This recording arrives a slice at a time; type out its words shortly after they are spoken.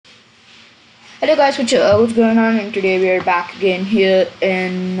Hello guys, what's going on? And today we are back again here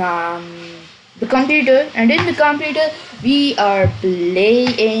in the computer, and in the computer we are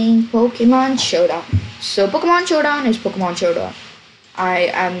playing Pokemon Showdown. So Pokemon Showdown is Pokemon Showdown.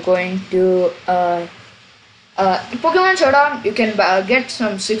 I am going to Pokemon Showdown. You can get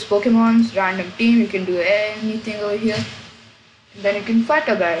some 6 Pokemons, random team. You can do anything over here. And then you can fight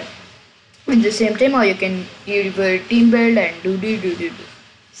a guy in the same team, or you can either team build and do.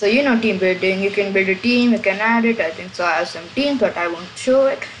 So you know team building, you can build a team, you can add it. I think so I have some teams, but I won't show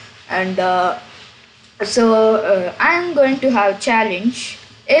it. And I'm going to have challenge.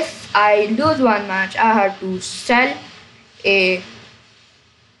 If I lose one match, I have to sell a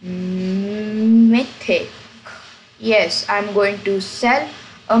mythic. Yes, I'm going to sell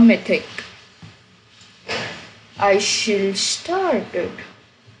a mythic. I shall start it.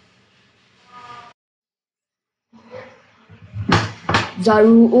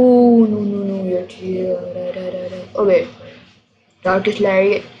 Zaru, oh no, you're here. Oh wait, that is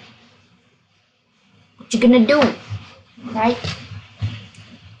Larry. What you gonna do? Right?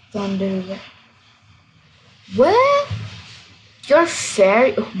 Thunder. What? You're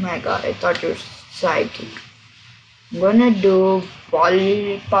fairy? Oh my god, I thought you were psychic. I'm gonna do power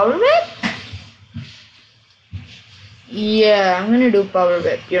whip? Yeah, I'm gonna do power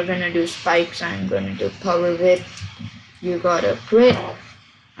whip. You're gonna do spikes. I'm gonna do power whip. You got a crit.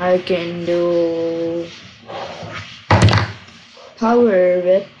 I can do power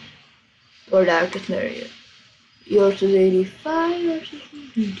whip or dark area. Yours is 85, yours is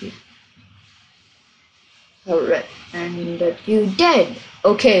 90. Alright, and that you did.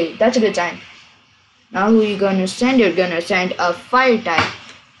 Okay, that's a good sign. Now who you gonna send? You're gonna send a fire type.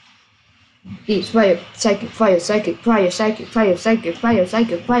 Please, fire, psychic, fire, psychic, fire, psychic, fire, psychic, fire,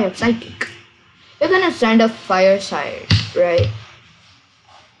 psychic, fire, psychic. You're gonna send a fire side, right?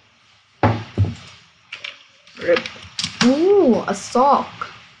 Rip. Ooh, a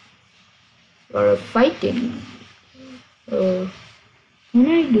sock. Or a fighting. Can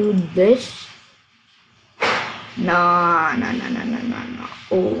I do this? No.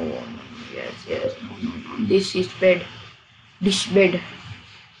 Oh, yes. No. This is bad. This bad.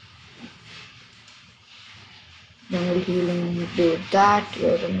 Jungle healing, do that.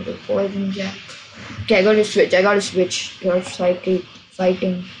 You're gonna do poison jack. Okay, I gotta switch. You're psychic,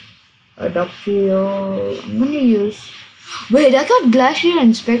 fighting. A Doctrio. I'm gonna use. Wait, I got Glacier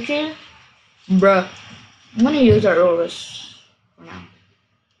and Spectre? Bruh. I'm gonna use Aurorus for now.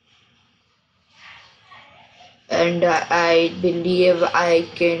 And I believe I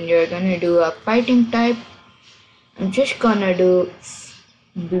can. You're gonna do a fighting type. I'm just gonna do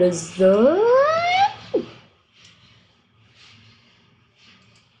Blizzard.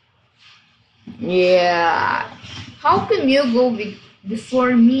 Yeah. How come you go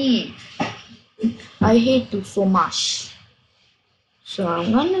before me? I hate you so much. So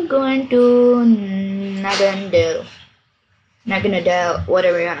I'm gonna go into Naganadel,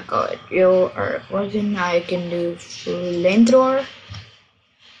 whatever you wanna call it. You or poison. I can do flamethrower.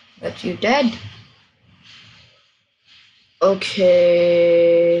 That's you dead.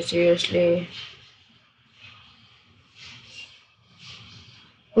 Okay, seriously.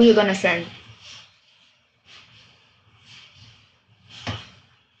 Who you gonna send?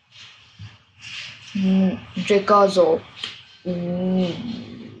 Dracazo.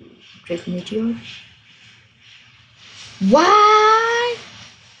 Drake Meteor. Why?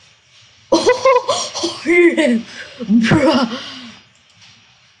 Oh, rip, bruh.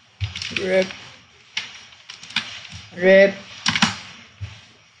 Rip,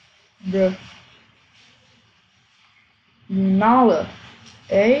 bruh. Nala,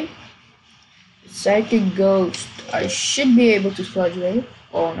 eh? Psychic Ghost. I should be able to sludge wave.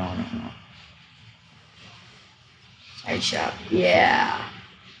 Oh no. Side shot. Yeah.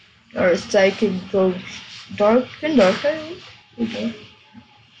 Or Psychic Ghost. Darker. Okay.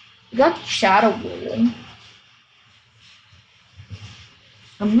 We got Shadow Golem.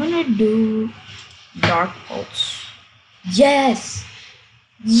 I'm gonna do Dark Pulse. Yes!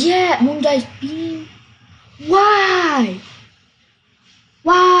 Yeah! Moonlight Beam! Why?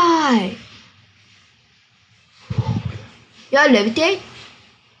 Yeah, Levitate?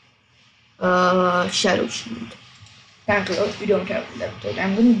 Shadow Shield. Cantaloupe, we don't have Levitate.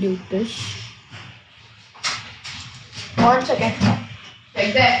 I'm gonna do this. 1 second.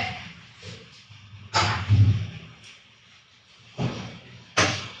 Like that.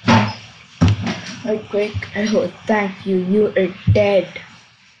 Quick. Oh, thank you. You are dead.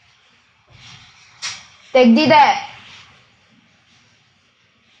 Take that.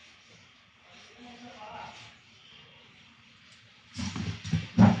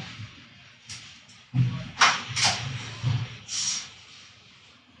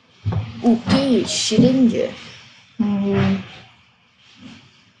 Okay, syringe. Hmm.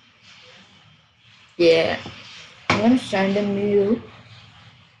 Yeah. I'm sending you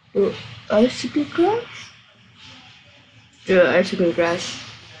to icicle crash. To icicle crash.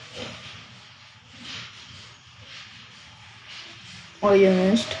 Or you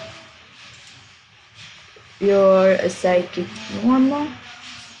missed. You're a psychic normal.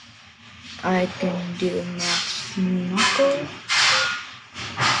 I can do max knuckle.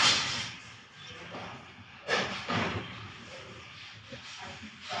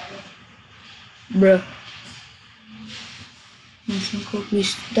 Bruh. Max knuckle.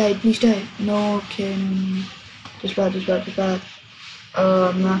 Please die, please die. No, okay, no. This bad, this bad, this bad.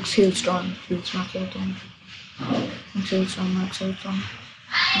 Max hailstorm. Please, max hailstorm. Max hailstorm, max hailstorm.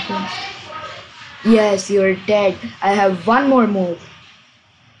 Okay. Yes, you're dead. I have one more move.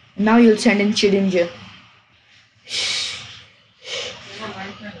 Now you'll send in Chirinja.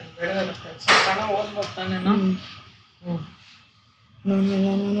 Hmm. No, no,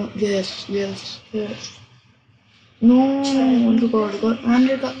 no, no, no. Yes, yes, yes. No,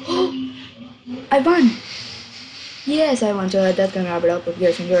 Andrika. I won. Yes, I won. So that's gonna wrap it up. If you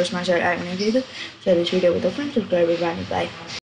guys enjoy, smash that like and share this video with a friend. Subscribe, everybody. Bye.